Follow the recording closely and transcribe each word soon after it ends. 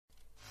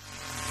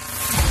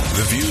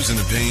The views and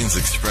opinions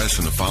expressed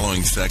in the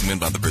following segment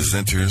by the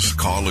presenters,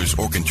 callers,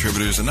 or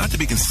contributors are not to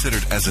be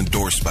considered as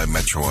endorsed by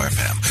Metro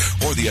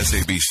FM or the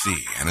SABC,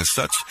 and as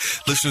such,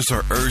 listeners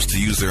are urged to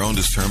use their own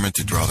discernment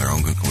to draw their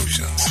own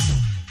conclusions.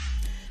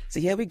 So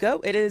here we go.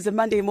 It is a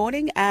Monday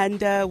morning,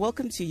 and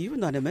welcome to you,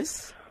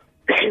 Anonymous.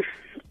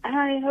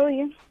 Hi, how are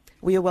you?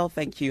 We are well,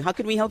 thank you. How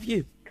can we help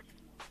you?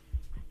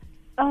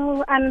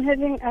 Oh, I'm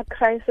having a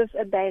crisis,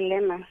 a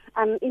dilemma.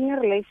 I'm in a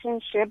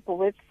relationship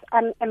with,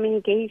 I'm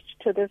engaged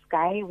to this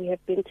guy. We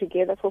have been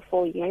together for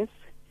 4 years.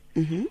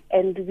 And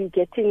we're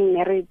getting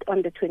married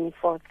on the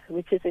 24th,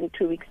 which is in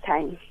 2 weeks'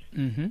 time.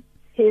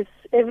 He's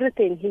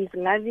everything. He's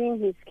loving,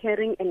 he's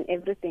caring, and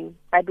everything.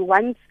 But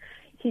once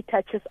he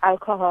touches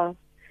alcohol,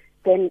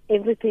 then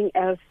everything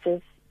else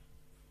just,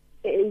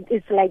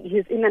 it's like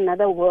he's in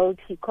another world.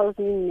 He calls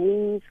me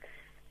names.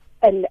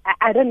 And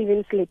I don't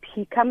even sleep.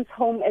 He comes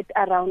home at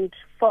around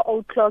 4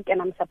 o'clock,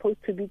 and I'm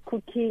supposed to be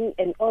cooking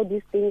and all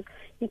these things.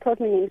 He calls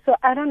me names. So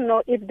I don't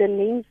know if the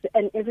names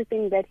and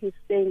everything that he's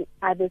saying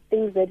are the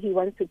things that he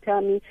wants to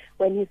tell me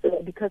when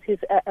because he's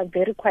a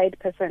very quiet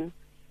person.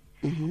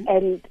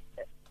 And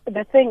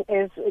the thing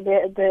is,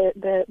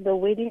 the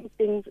wedding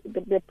things,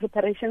 the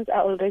preparations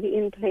are already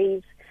in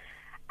place.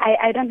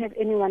 I don't have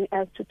anyone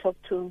else to talk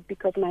to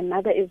because my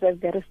mother is a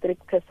very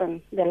strict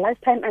person. The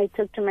last time I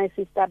talked to my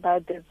sister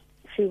about this,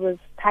 she was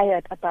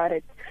tired about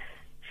it.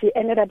 She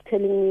ended up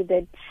telling me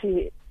that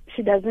she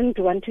doesn't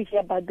want to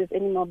hear about this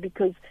anymore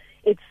because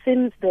it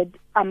seems that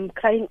I'm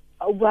crying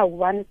over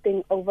one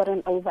thing over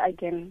and over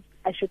again.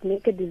 I should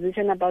make a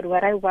decision about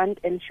what I want,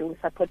 and she will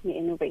support me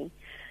anyway.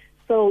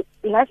 So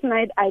last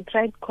night I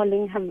tried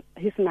calling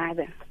his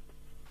mother.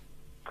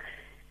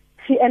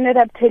 She ended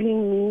up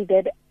telling me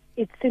that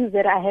it seems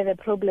that I have a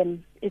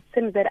problem. It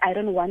seems that I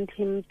don't want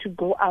him to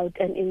go out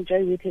and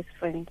enjoy with his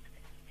friends.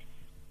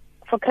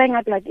 For crying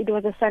out loud, it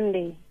was a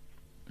Sunday,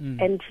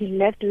 and he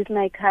left with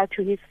my car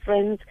to his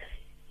friends.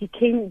 He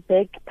came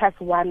back past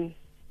 1,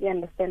 you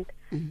understand?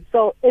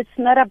 So it's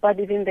not about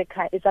even the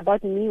car. It's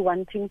about me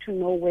wanting to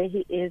know where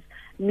he is,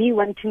 me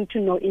wanting to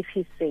know if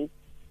he's safe.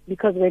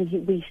 Because when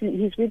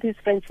he's with his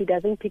friends, he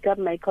doesn't pick up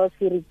my calls,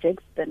 he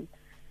rejects them.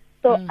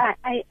 So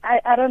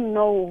I don't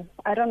know.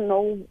 I don't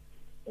know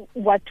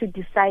what to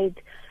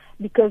decide,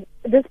 because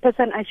this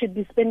person I should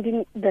be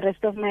spending the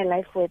rest of my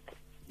life with.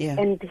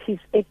 And he's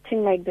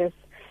acting like this.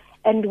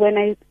 And when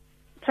I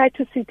try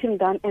to sit him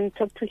down and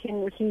talk to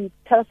him, he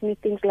tells me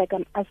things like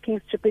I'm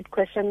asking stupid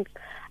questions,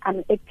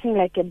 I'm acting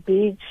like a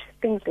bitch,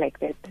 things like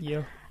that.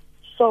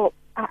 So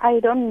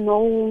I don't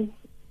know.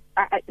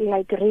 I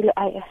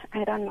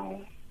don't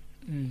know.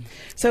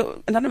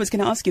 So, Anonymous,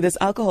 can I ask you, this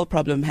alcohol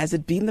problem, has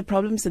it been the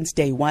problem since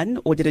day one,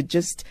 or did it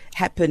just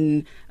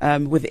happen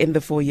within the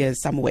 4 years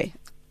somewhere?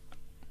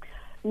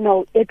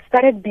 No, it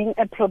started being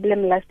a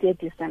problem last year,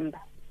 December.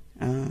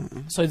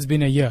 So it's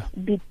been a year?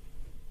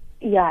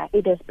 Yeah,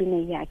 it has been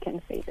a year, I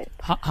can say that.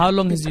 How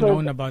long has he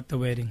known about the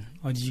wedding?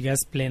 Or did you guys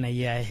plan a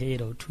year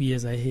ahead, or 2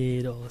 years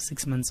ahead, or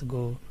 6 months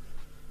ago?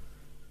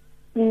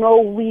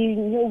 No,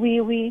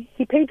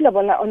 he paid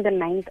Lobola on the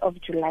 9th of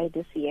July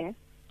this year.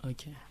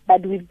 Okay.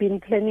 But we've been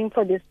planning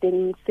for this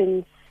thing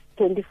since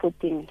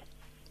 2014.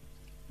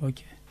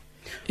 Okay.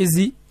 Is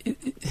he...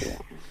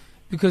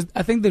 Because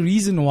I think the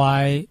reason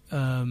why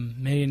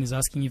Marian is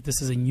asking if this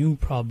is a new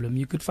problem,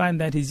 you could find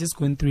that he's just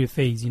going through a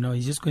phase.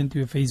 He's just going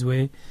through a phase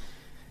where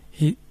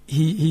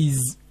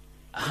he's,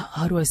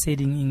 how do I say it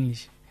in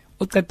English?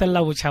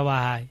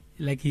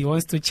 Like he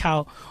wants to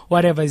chow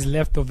whatever is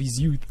left of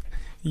his youth,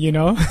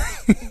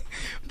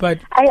 But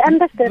I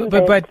understand.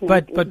 But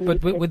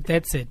with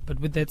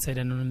that said,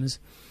 Anonymous,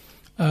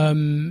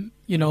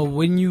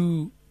 when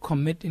you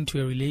commit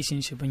into a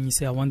relationship and you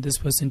say, I want this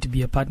person to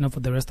be a partner for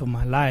the rest of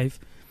my life,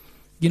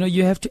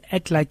 you have to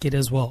act like it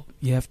as well.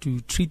 You have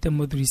to treat them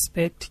with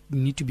respect. You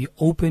need to be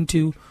open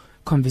to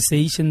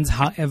conversations,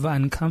 however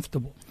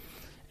uncomfortable.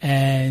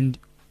 And,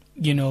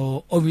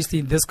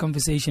 obviously this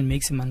conversation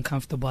makes him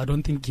uncomfortable. I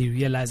don't think he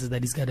realizes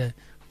that he's got a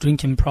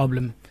drinking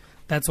problem.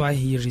 That's why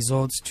he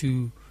resorts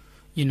to,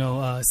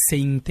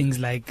 saying things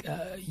like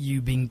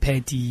you being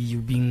petty, you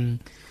being,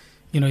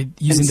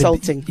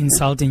 using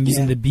insulting,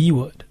 using the B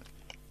word.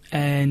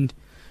 And,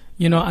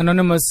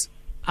 Anonymous,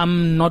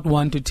 I'm not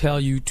one to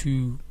tell you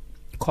to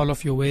call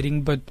off your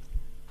wedding, but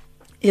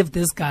if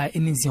this guy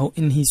in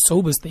his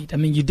sober state, I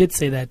mean, you did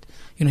say that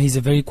he's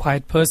a very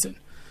quiet person,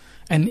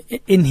 and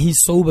in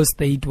his sober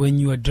state, when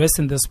you're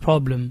addressing this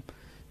problem,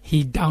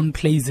 he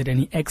downplays it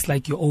and he acts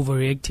like you're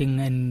overreacting,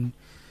 and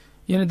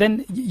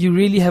then you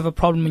really have a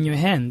problem in your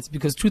hands.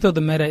 Because truth of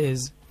the matter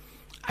is,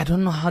 I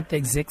don't know how the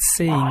exact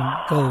saying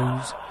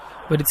goes,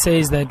 but it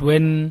says that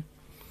when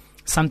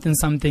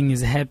something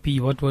is happy,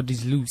 what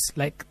is loose,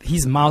 like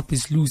his mouth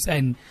is loose,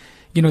 and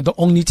the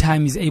only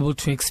time he's able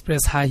to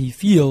express how he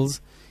feels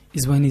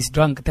is when he's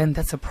drunk. Then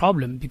that's a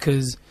problem,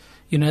 because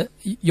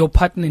your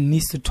partner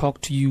needs to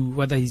talk to you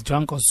whether he's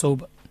drunk or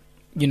sober.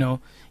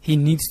 He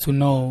needs to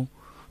know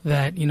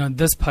that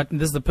this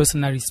is the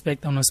person I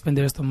respect, I want to spend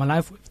the rest of my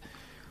life with.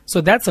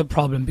 So that's a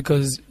problem,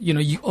 because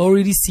you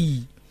already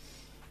see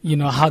you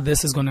know, how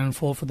this is going to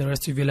unfold for the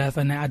rest of your life.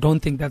 And I don't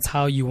think that's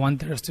how you want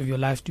the rest of your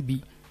life to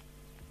be.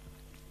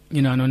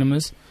 You know,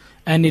 Anonymous.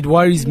 And it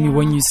worries me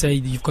when you say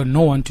you've got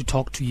no one to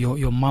talk to.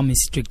 Your mom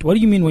is strict. What do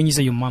you mean when you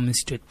say your mom is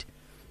strict?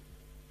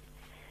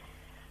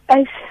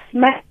 My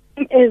mom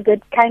is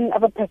that kind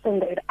of a person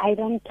that I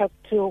don't talk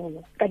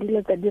to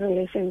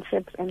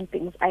relationships and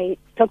things. I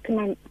talk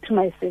to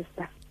my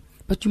sister.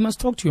 But you must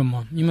talk to your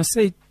mom. You must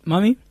say,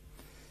 Mommy,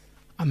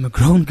 I'm a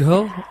grown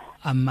girl.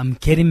 I'm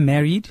getting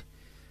married.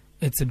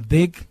 It's a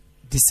big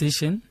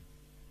decision.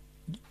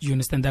 You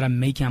understand that I'm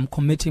making? I'm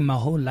committing my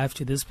whole life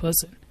to this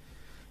person.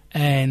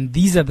 And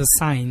these are the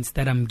signs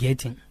that I'm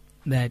getting,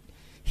 that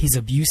he's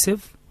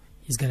abusive,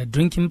 he's got a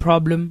drinking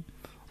problem,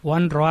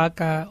 one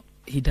roaka,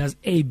 he does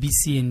A, B,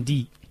 C, and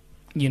D,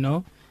 you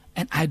know,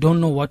 and I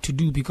don't know what to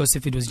do, because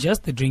if it was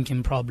just the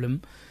drinking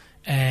problem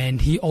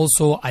and he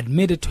also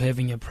admitted to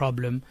having a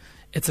problem,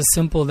 it's a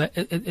simple that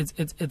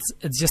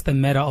it's just a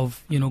matter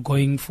of, you know,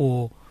 going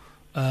for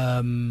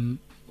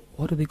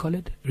what do they call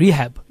it,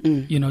 rehab,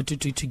 you know, to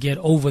get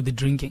over the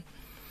drinking.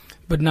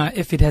 But now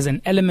if it has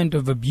an element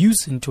of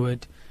abuse into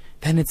it,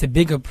 then it's a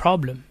bigger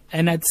problem.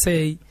 And I'd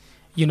say,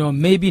 you know,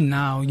 maybe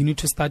now you need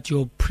to start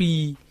your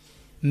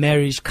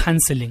pre-marriage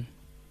counseling,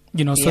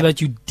 you know, so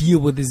that you deal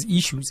with these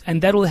issues.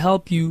 And that will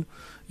help you,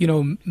 you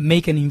know,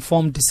 make an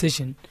informed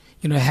decision.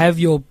 You know, have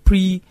your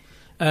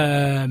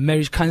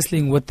pre-marriage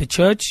counseling with the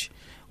church,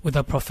 with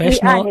a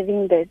professional. We are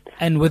having that.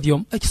 And with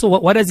your... So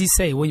what does he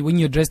say when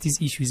you address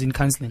these issues in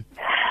counseling?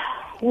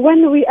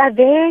 When we are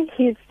there,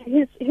 he's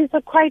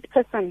a quiet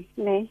person,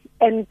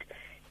 and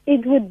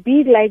it would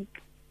be like,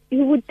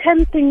 he would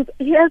turn things,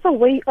 he has a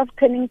way of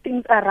turning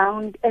things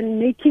around and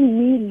making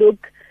me look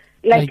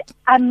like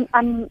I'm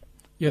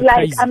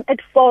at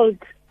fault.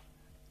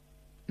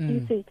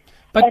 You see.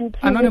 But and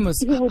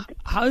Anonymous,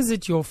 how is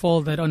it your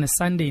fault that on a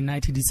Sunday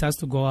night he decides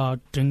to go out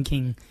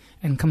drinking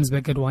and comes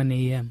back at 1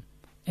 a.m.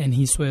 and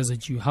he swears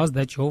at you? How's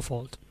that your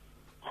fault?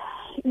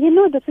 You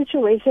know, the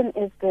situation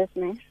is this,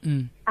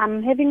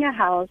 I'm having a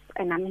house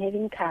and I'm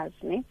having cars,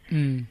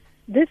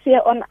 This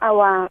year on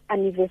our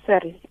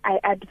anniversary, I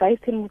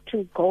advised him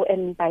to go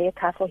and buy a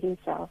car for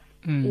himself,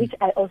 which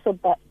I also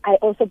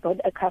bought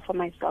a car for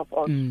myself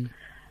also.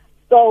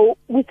 So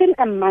within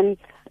a month,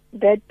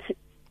 that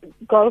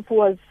golf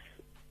was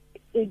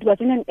in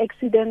an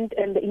accident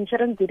and the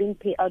insurance didn't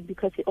pay out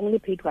because he only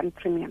paid one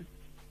premium.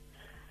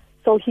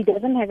 So he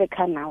doesn't have a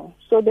car now.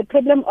 So the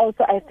problem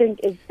also, I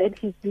think, is that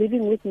he's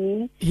living with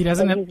me. He's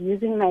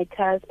using my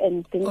cars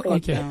and things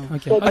like that.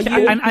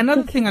 Okay. And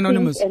another thing,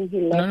 Anonymous.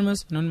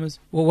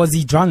 Well, was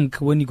he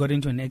drunk when he got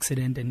into an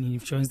accident and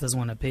insurance doesn't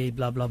want to pay,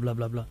 blah, blah, blah,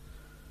 blah, blah?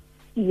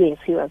 Yes,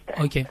 he was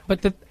drunk. Okay.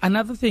 But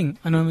another thing,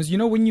 Anonymous, you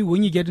know, when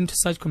you get into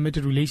such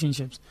committed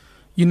relationships,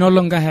 you no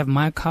longer have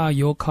my car,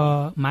 your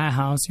car, my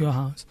house, your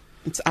house.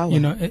 It's our. You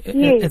know,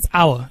 it's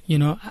our. You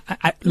know,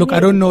 I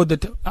don't know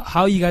that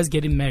how you guys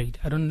getting married.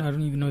 I don't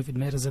even know if it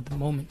matters at the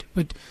moment.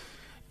 But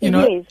you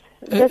know,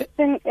 the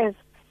thing is,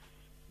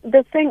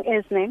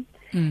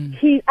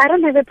 I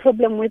don't have a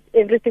problem with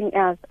everything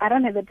else. I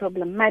don't have a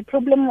problem. My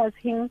problem was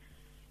him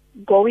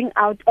going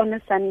out on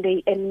a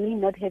Sunday and me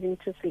not having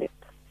to sleep.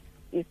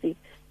 You see.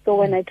 So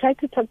when I tried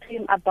to talk to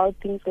him about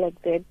things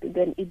like that,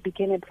 then it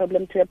became a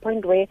problem to a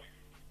point where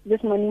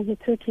this morning he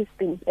took his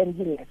things and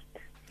he left.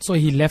 So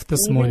he left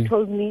this morning.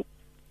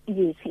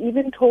 He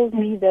even told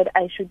me that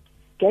I should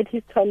get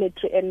his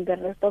toiletry and the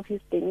rest of his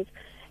things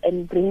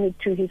and bring it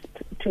to his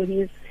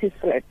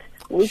flat,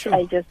 which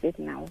I just did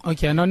now.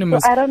 Okay,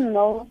 Anonymous. So I don't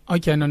know.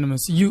 Okay,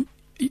 Anonymous.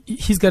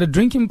 He's got a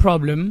drinking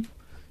problem.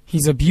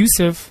 He's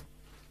abusive.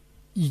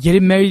 You get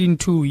him married in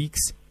 2 weeks.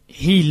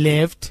 He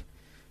left.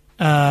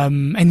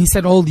 And he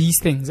said all these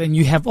things. And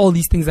you have all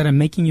these things that are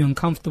making you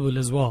uncomfortable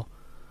as well.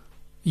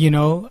 You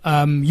know,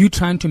 you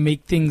trying to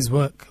make things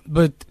work.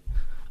 But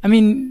I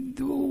mean,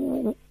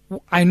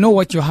 I know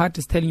what your heart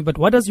is telling you, but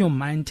what does your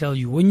mind tell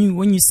you when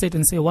you sit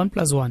and say 1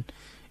 + 1?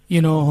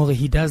 You know,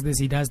 he does this,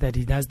 he does that,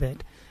 he does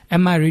that.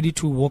 Am I ready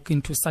to walk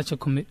into such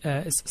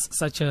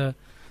a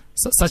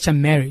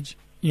marriage?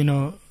 You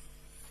know,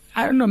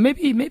 I don't know.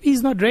 Maybe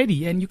he's not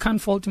ready, and you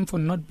can't fault him for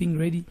not being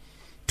ready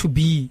to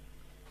be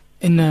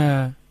in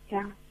a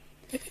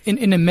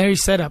in a marriage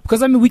setup.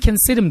 Because I mean, we can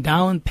sit him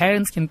down,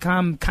 parents can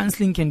come,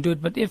 counseling can do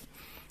it, but if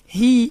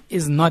he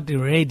is not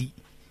ready,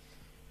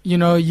 you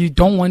know, you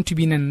don't want to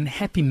be in an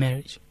unhappy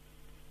marriage,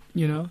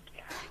 you know?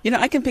 You know,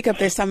 I can pick up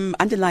there's some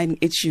underlying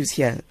issues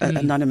here,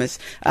 Anonymous.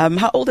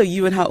 How old are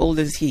you and how old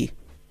is he?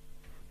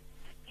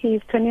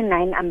 He's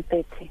 29, I'm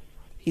 30.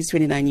 He's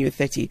 29, you're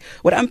 30.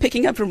 What I'm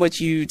picking up from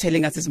what you're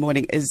telling us this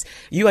morning is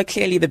you are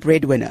clearly the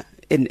breadwinner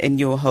in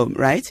your home,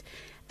 right?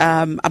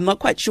 I'm not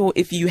quite sure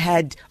if you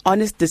had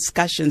honest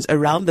discussions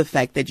around the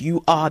fact that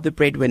you are the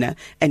breadwinner,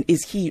 and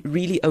is he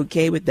really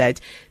okay with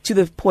that, to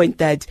the point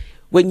that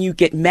when you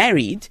get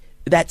married,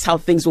 that's how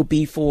things will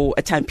be for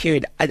a time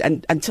period,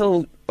 and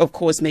until, of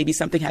course, maybe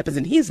something happens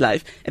in his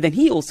life, and then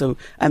he also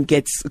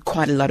gets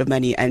quite a lot of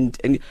money and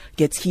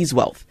gets his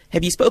wealth.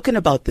 Have you spoken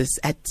about this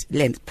at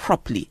length,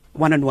 properly,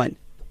 one-on-one?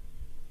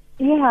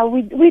 Yeah,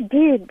 we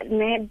did,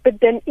 but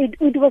then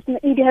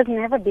it has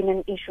never been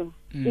an issue.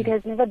 It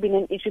has never been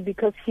an issue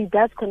because he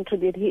does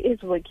contribute. He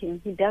is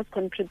working. He does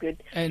contribute,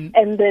 and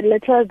the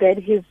little that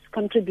he's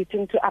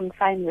contributing to, I'm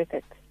fine with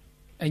it.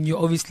 And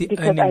you're obviously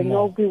because earning I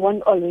know more. we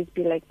won't always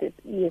be like this.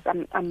 Yes,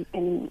 I'm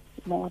earning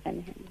more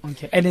than him.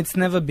 Okay, and it's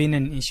never been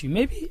an issue.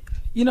 Maybe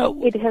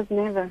it has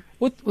never.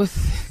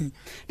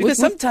 Because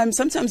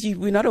sometimes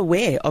we're not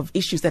aware of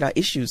issues that are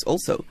issues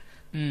also.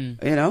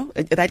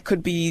 That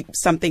could be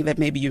something that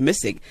maybe you're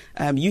missing.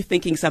 You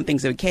thinking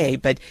something's okay,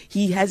 but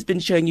he has been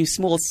showing you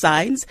small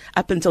signs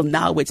up until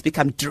now where it's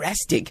become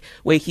drastic,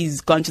 where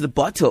he's gone to the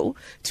bottle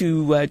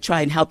to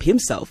try and help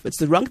himself. It's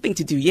the wrong thing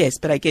to do, yes,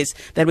 but I guess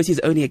that was his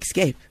only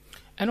escape.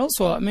 And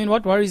also, I mean,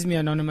 what worries me,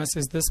 Anonymous,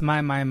 is this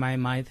my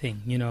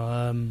thing.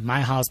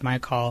 My house, my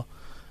car.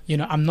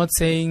 I'm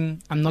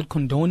not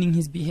condoning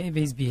his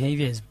behavior. His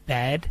behavior is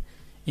bad.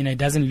 It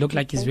doesn't look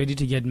like he's ready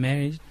to get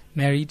married.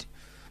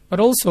 But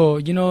also,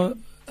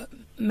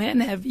 men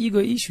have ego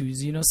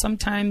issues.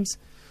 Sometimes,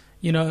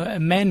 a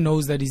man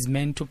knows that he's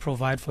meant to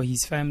provide for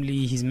his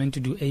family. He's meant to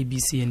do A, B,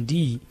 C, and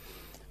D.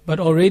 But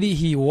already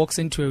he walks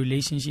into a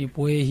relationship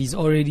where he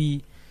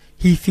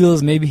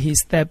feels maybe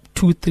he's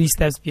 2-3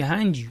 steps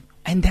behind you.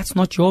 And that's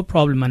not your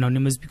problem,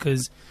 Anonymous,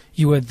 because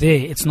you were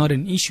there. It's not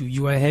an issue.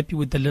 You are happy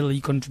with the little he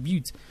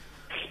contributes.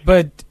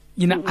 But,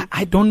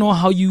 I don't know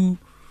how you...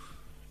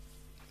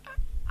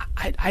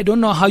 I don't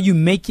know how you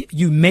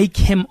make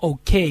him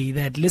okay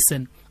that,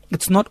 listen,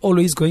 it's not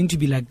always going to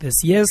be like this.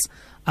 Yes,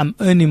 I'm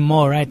earning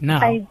more right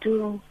now. I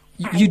do.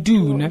 You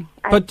do, no?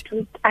 But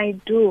I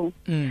do.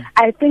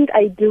 I think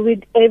I do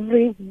it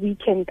every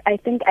weekend. I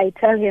think I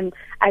tell him,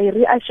 I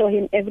reassure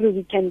him every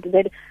weekend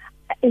that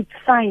it's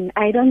fine.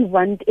 I don't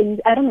want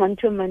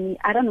your money.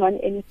 I don't want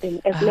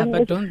anything. As long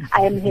as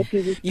I am happy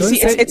with you. You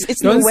see,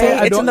 it's in the way.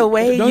 It's in the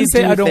way you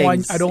do I don't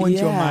things. I don't want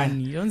your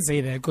money. Don't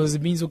say that because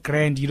it means you're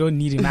grand. You don't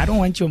need him. I don't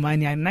want your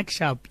money. I'm not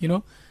sharp.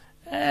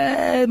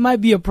 It might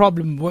be a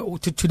problem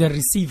to the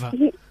receiver.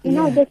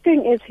 The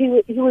thing is,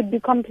 he would be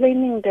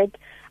complaining that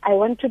I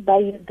want to buy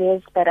you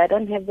this, but I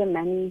don't have the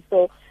money.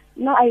 So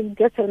no, I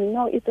just tell him,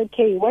 no, it's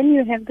okay. When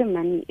you have the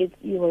money,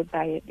 you will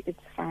buy it. It's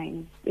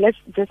fine. Let's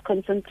just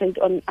concentrate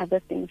on other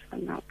things for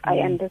now. I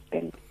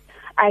understand.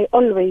 I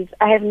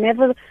have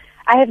never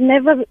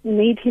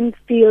made him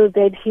feel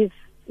that he's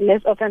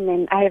less of a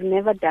man. I have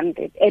never done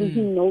that, and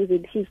he knows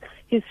it.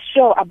 He's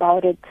sure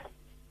about it.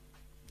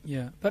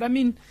 Yeah, but I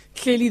mean,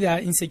 clearly there are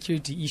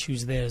insecurity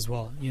issues there as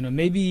well.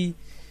 Maybe,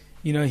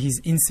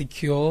 he's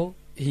insecure.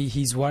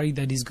 He's worried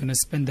that he's going to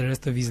spend the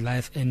rest of his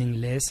life earning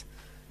less.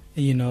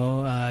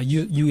 You're a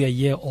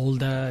year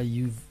older.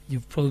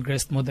 You've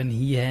progressed more than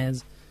he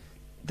has.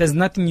 There's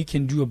nothing you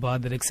can do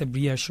about that except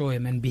reassure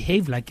him and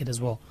behave like it as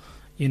well.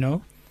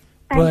 But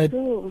I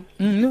do.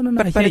 No.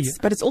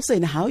 But it's also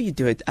in how you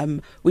do it.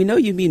 We know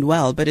you mean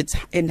well, but it's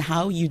in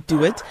how you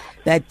do it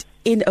that,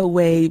 in a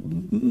way,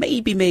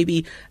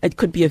 maybe it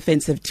could be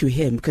offensive to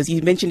him, because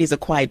you mentioned he's a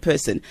quiet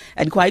person,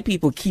 and quiet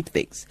people keep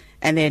things,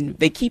 and then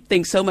they keep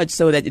things so much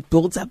so that it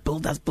builds up,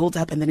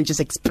 and then it just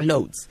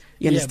explodes.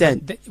 You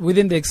understand? But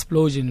within the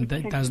explosion,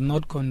 that does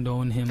not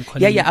condone him.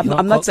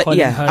 I'm not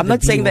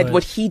saying that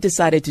what he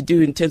decided to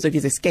do in terms of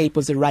his escape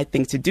was the right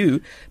thing to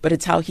do, but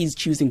it's how he's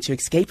choosing to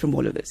escape from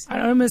all of this.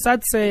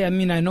 I'd say,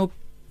 I know,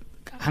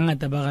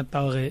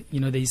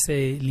 they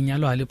say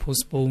linyalo hale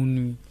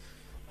postpone,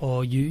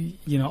 or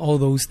all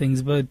those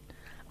things, but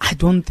I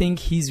don't think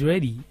he's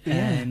ready. Yeah.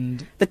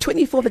 And the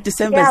 24th of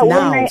December is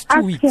now. When I it's 2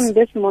 asked weeks. him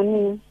this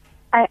morning,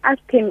 I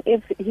asked him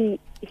if he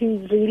still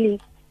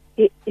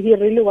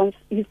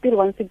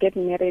wants to get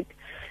married.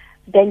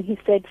 Then he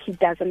said he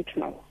doesn't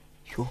know.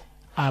 Sure.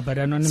 But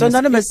Anonymous, so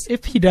Anonymous,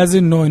 if he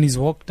doesn't know and he's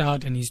walked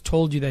out and he's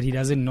told you that he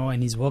doesn't know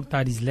and he's walked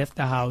out, he's left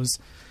the house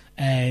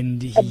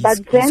and he's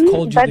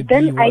called you the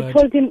B word. I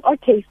told him,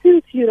 okay,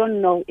 since you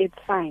don't know, it's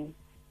fine.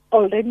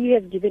 Already you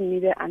have given me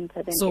the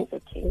answer, then so it's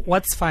okay.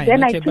 What's fine?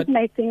 Then okay, I took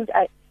my things,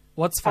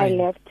 what's fine? I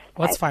left.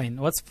 What's fine?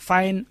 What's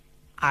fine?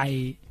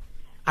 I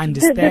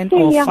understand,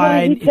 or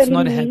fine, it's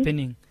not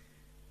happening.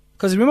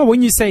 Because remember,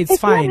 when you say it's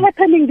fine, not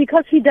happening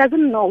because he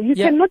doesn't know. You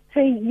cannot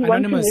say you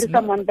want to marry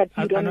someone but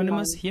you don't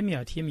Anonymous, know. Hear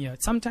me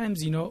out.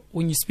 Sometimes,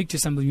 when you speak to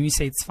somebody, when you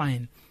say it's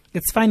fine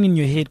in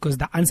your head because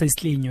the answer is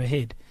clear in your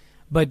head.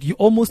 But you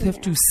almost have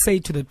to say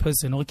to the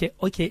person, okay,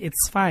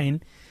 it's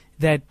fine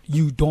that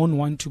you don't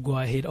want to go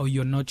ahead or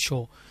you're not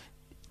sure.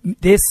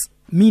 This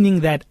meaning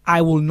that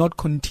I will not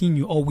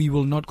continue or we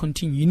will not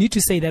continue. You need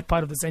to say that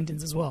part of the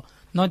sentence as well.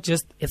 Not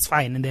just it's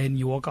fine and then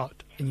you walk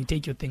out and you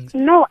take your things.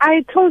 No,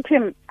 I told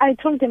him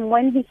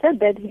when he said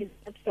that he's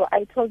not sure,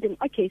 I told him,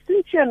 okay,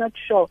 since you're not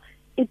sure,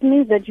 it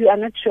means that you are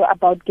not sure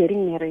about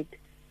getting married.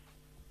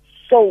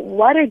 So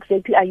what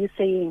exactly are you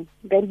saying?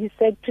 Then he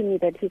said to me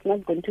that he's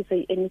not going to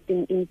say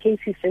anything in case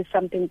he says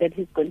something that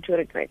he's going to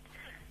regret.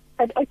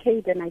 But okay,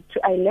 then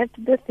I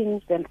left the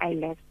things, then I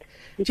left.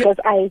 Because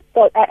I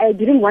thought, I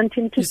didn't want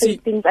him to say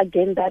things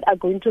again that are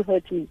going to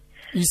hurt me.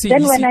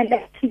 When I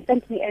left, he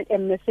sent me a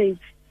message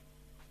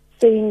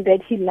saying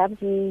that he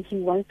loves me, he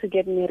wants to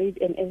get married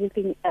and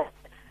everything else.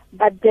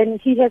 But then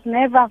he has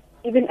never,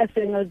 even a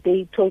single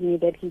day, told me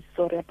that he's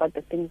sorry about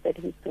the things that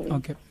he's doing.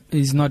 Okay.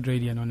 He's not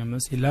really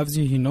anonymous. He loves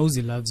you. He knows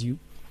he loves you.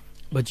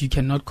 But you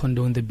cannot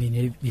condone the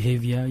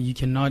behavior. You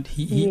cannot...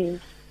 Yes.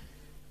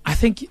 I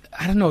think,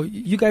 I don't know,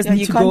 you guys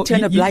need to go... You can't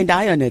turn a blind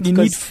eye on it. You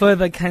need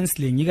further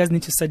counseling. You guys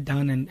need to sit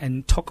down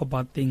and talk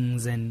about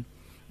things and,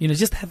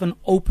 just have an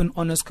open,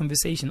 honest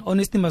conversation.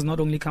 Honesty must not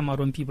only come out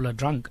when people are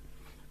drunk.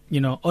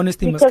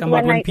 Honesty must come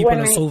out when people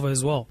are sober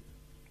as well.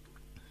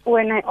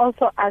 When I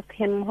also asked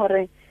him,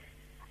 Hore,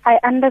 I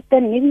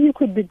understand maybe you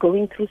could be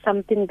going through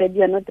something that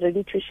you are not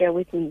ready to share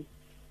with me.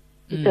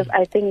 Because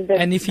I think that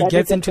and if he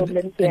gets into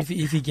the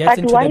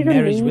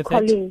marriage with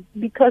calling?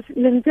 Because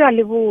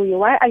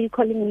why are you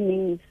calling me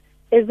names?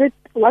 Is it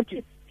what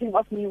you think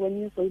of me when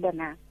you sober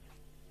now?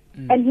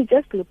 And he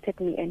just looked at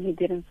me and he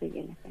didn't say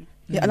anything.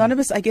 Yeah,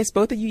 Anonymous, I guess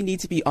both of you need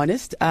to be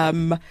honest.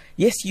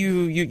 Yes,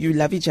 you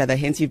love each other,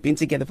 hence you've been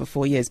together for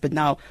 4 years. But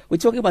now we're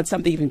talking about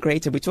something even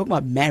greater. We're talking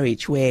about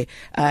marriage, where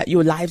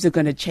your lives are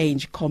going to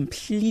change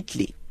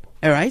completely.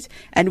 All right.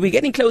 And we're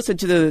getting closer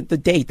to the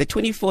date, the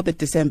 24th of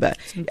December.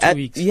 In 2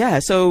 weeks. Yeah.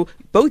 So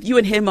both you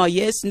and him are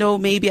yes, no,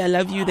 maybe I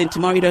love you, then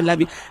tomorrow you don't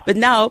love you. But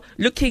now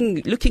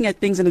looking at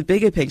things in a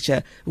bigger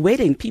picture,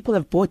 wedding, people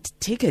have bought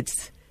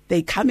tickets.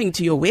 They're coming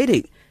to your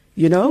wedding.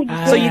 So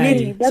you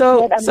need Marion,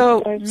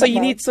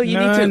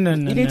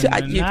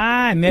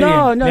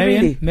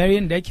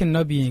 that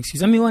cannot be an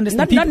excuse. I mean,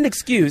 understand, not an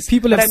excuse.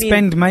 People have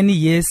spent money,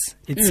 yes,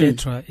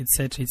 etc.,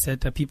 etc.,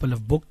 etc. People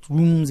have booked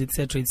rooms,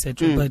 etc.,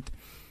 etc. But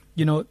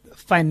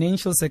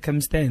financial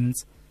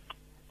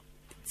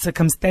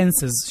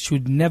circumstances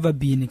should never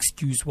be an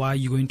excuse why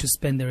you're going to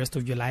spend the rest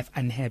of your life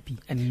unhappy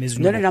and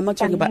miserable. No, I'm not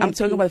talking about. I'm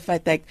talking about the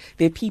fact that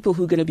there are people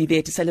who are going to be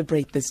there to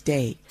celebrate this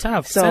day.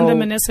 Tough. Send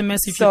them an SMS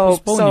if you're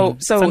postponing.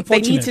 So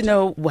they need to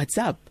know what's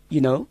up.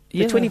 The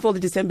Yeah. 24th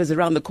of December is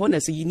around the corner,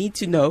 so you need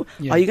to know: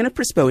 are you going to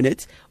postpone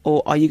it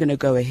or are you going to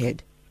go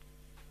ahead?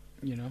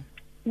 No,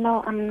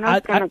 I'm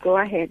not going to go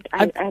ahead.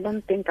 I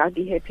don't think I'll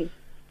be happy.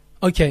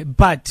 Okay,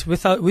 but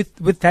with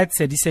that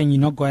said, he's saying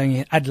you're not going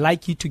ahead. I'd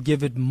like you to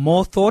give it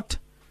more thought.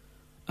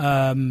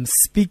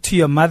 Speak to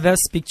your mother,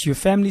 speak to your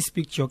family,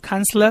 speak to your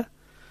counselor,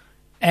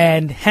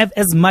 and have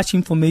as much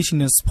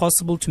information as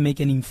possible to make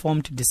an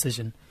informed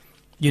decision.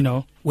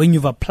 When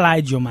you've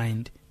applied your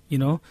mind,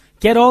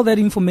 get all that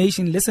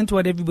information, listen to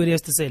what everybody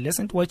has to say,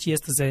 listen to what she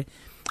has to say.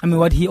 I mean,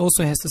 what he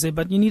also has to say,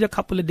 but you need a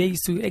couple of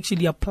days to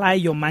actually apply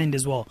your mind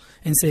as well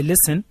and say,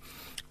 listen,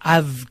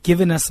 I've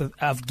given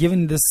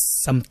this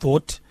some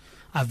thought.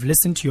 I've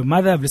listened to your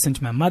mother, I've listened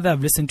to my mother,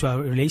 I've listened to our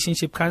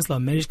relationship counselor, our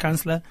marriage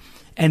counselor,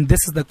 and this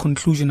is the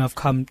conclusion I've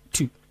come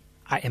to.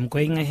 I am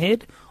going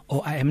ahead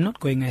or I am not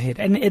going ahead.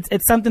 And it's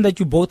something that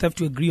you both have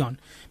to agree on.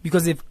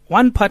 Because if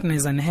one partner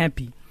is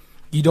unhappy,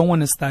 you don't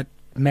want to start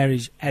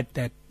marriage at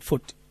that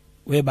foot,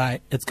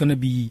 whereby it's going to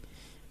be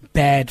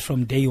bad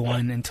from day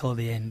one until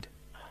the end.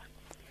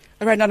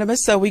 All right, Anonymous,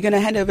 so we're going to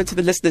hand over to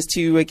the listeners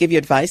to give you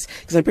advice,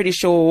 because I'm pretty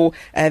sure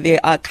there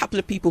are a couple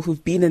of people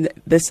who've been in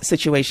this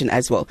situation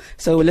as well.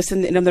 So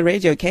listen in on the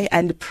radio, okay,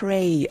 and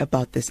pray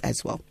about this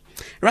as well.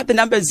 Right, the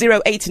number is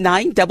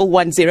 089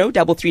 110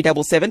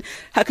 3377.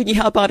 How can you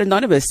help out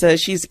Anonymous?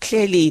 She's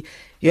clearly,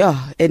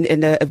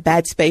 in a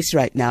bad space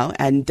right now,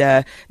 and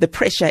the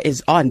pressure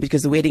is on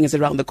because the wedding is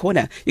around the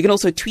corner. You can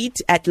also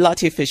tweet at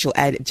Lottie Official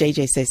and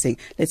JJ Sessing.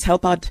 Let's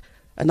help out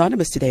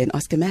Anonymous today and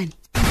ask a man.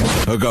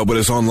 Hook up with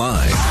us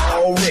online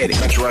already.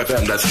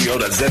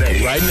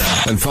 MetroFM.co.za right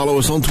now. And follow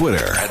us on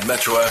Twitter at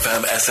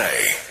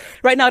MetroFMSA.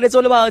 Right now, it's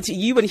all about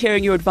you and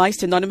hearing your advice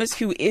to Anonymous,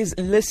 who is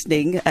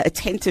listening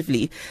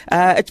attentively.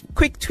 A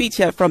quick tweet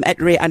here from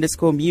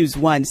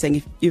 @Ray_Muse1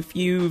 saying, if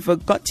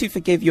you've got to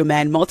forgive your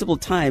man multiple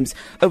times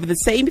over the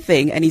same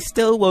thing and he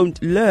still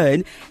won't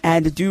learn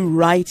and do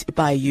right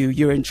by you,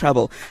 you're in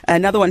trouble.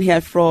 Another one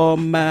here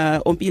from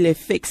Ompile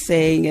Fix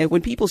saying,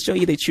 when people show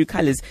you their true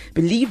colors,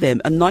 believe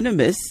them.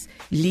 Anonymous,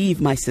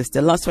 leave my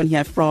sister. Last one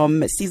here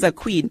from Caesar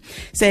Queen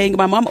saying,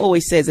 my mom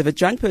always says if a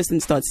drunk person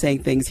starts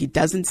saying things he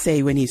doesn't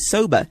say when he's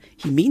sober,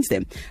 he means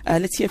them.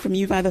 Let's hear from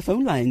you via the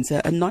phone lines.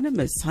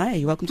 Anonymous,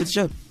 hi, welcome to the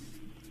show.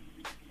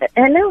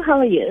 Hello, how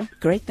are you?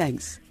 Great,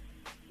 thanks.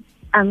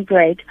 I'm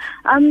great.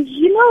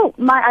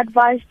 My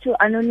advice to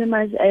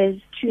Anonymous is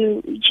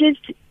to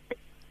just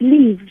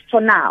leave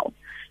for now.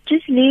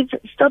 Just leave,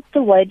 stop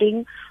the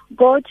wedding,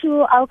 go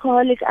to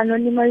Alcoholics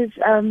Anonymous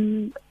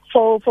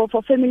for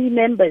family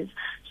members,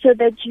 so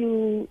that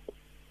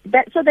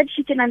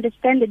she can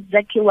understand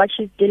exactly what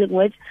she's dealing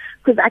with,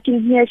 because I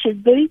can hear she's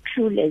very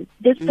clueless.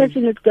 This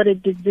person has got a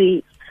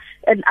disease,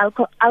 and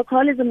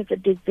alcoholism is a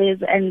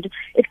disease, and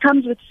it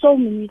comes with so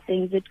many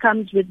things. It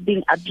comes with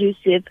being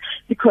abusive,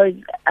 because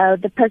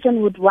the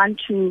person would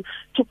want to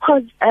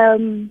cause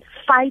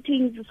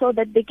fighting so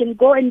that they can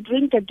go and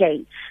drink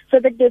again, so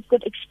that they've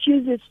got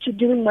excuses to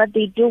doing what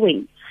they're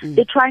doing.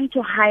 They're trying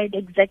to hide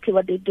exactly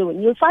what they're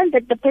doing. You'll find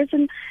that the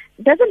person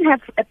doesn't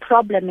have a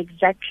problem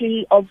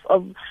exactly of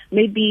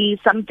maybe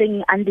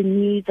something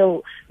underneath,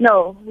 or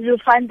no, you'll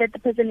find that the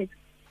person is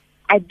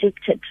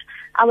addicted.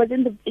 I was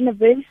in a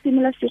very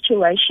similar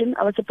situation.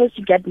 I was supposed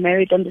to get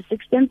married on the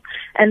 16th,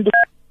 and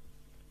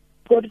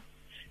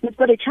we've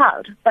got a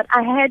child. But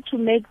I had to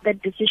make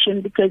that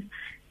decision because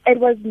it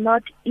was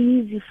not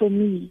easy for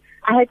me.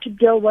 I had to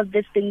deal with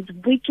these things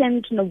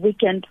weekend by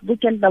weekend.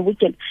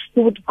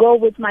 He would go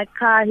with my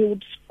car, he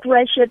would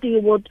scratch it, he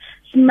would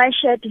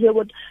smash it, he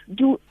would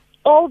do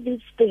all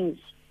these things,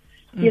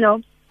 you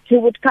know. He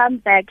would come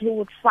back, he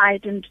would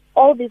fight, and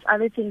all these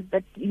other things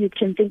that you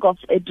can think of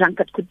a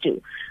drunkard could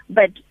do.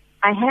 But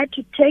I had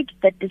to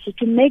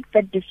make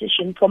that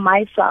decision for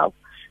myself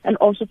and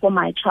also for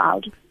my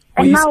child.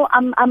 And now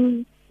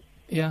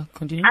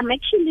continue. I'm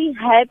actually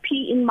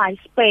happy in my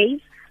space.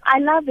 I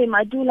love him.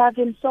 I do love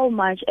him so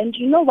much. And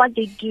you know what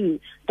they do,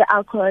 the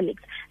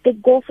alcoholics? They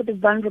go for the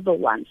vulnerable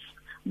ones,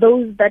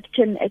 those that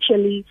can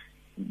actually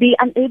be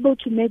unable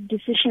to make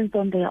decisions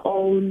on their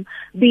own,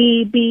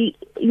 those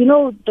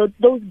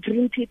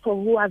green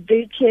people who are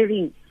very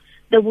caring.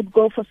 They would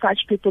go for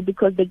such people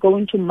because they're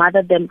going to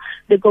mother them.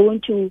 They're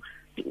going to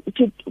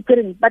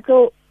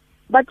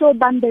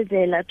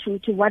bambezela to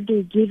what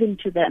they're giving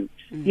to them,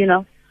 you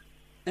know.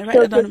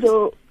 Right,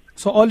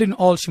 so all in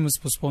all, she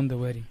must postpone the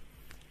wedding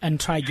and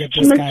try get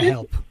this guy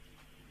help.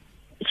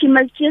 She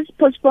must just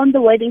postpone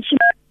the wedding.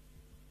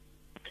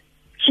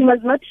 She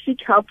must not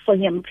seek help for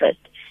him first.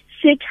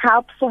 Seek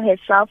help for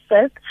herself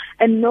first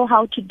and know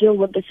how to deal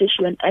with the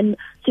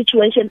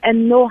situation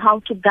and know how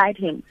to guide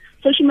him.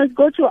 So she must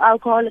go to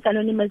Alcoholics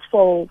Anonymous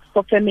for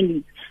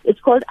families. It's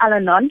called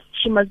Al-Anon.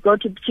 She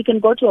can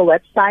go to a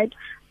website.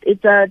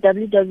 It's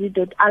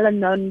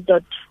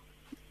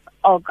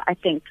www.alanon.org, I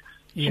think.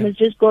 Yeah. She must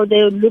just go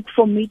there, look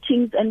for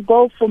meetings, and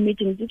go for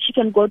meetings. If she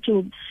can go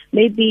to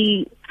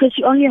because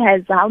she only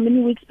has how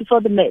many weeks before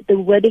the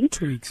wedding?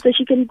 2 weeks. So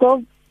she can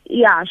go.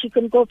 Yeah, she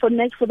can go for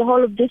the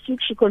whole of this week.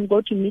 She can go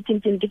to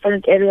meetings in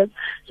different areas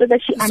so that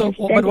she understands.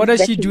 But what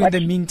does she do in the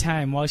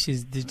meantime while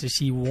does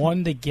she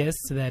warn the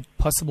guests that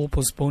possible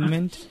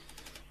postponement,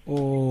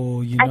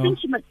 or I think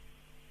she must.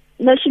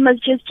 No, she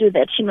must just do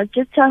that. She must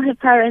just tell her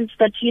parents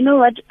that, you know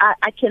what,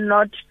 I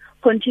cannot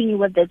continue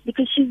with this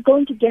because she's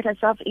going to get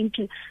herself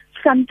into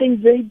something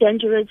very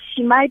dangerous.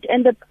 She might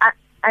end up.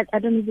 I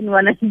don't even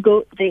want to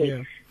go there.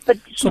 Yeah. But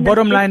so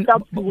bottom line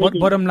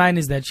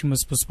is that she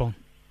must postpone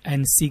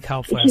and seek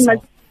help for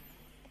herself.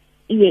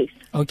 Yes.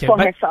 Okay. For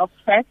herself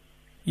first.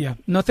 Yeah.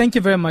 No, thank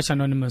you very much,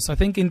 Anonymous. I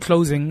think in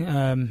closing,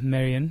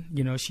 Marion,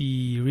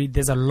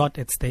 there's a lot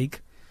at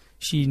stake.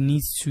 She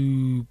needs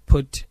to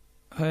put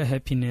her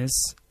happiness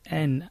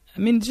and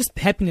just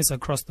happiness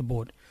across the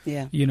board.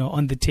 Yeah.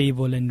 On the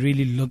table and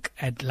really look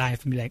at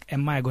life and be like,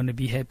 am I going to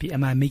be happy?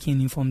 Am I making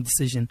an informed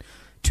decision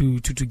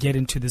to get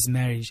into this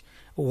marriage?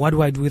 What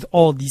do I do with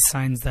all these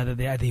signs that are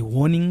there? Are they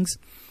warnings,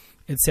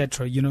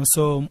 etc.?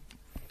 So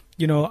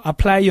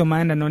apply your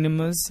mind,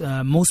 Anonymous.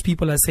 Most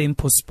people are saying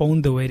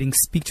postpone the wedding,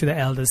 speak to the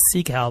elders,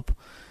 seek help.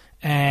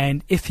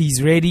 And if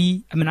he's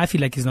ready, I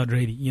feel like he's not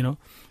ready,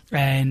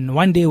 And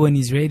one day when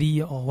he's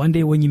ready, or one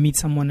day when you meet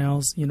someone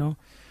else,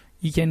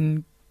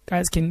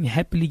 guys can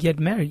happily get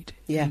married.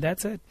 Yeah. And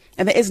that's it.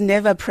 And there is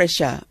never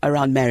pressure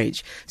around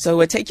marriage.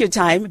 So take your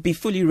time, be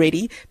fully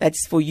ready.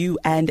 That's for you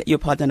and your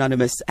partner,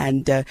 Anonymous.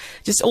 And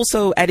just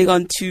also adding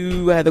on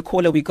to the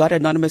caller we got,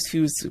 Anonymous,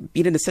 who's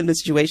been in a similar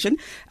situation.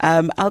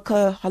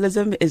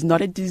 Alcoholism is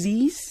not a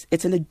disease.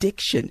 It's an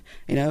addiction,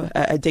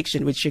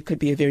 addiction, which could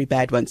be a very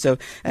bad one. So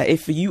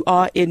if you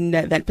are in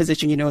that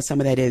position,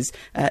 some of that is,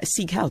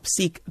 seek help,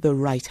 seek the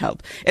right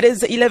help. It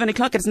is 11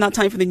 o'clock. It's now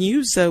time for the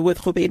news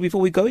with Ruben. Before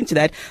we go into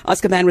that,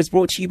 Ask a Man was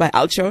brought to you by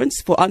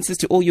Outsurance. For answers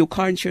to all your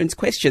car insurance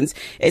questions,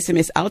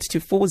 SMS out to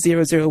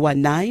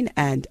 40019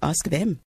 and ask them.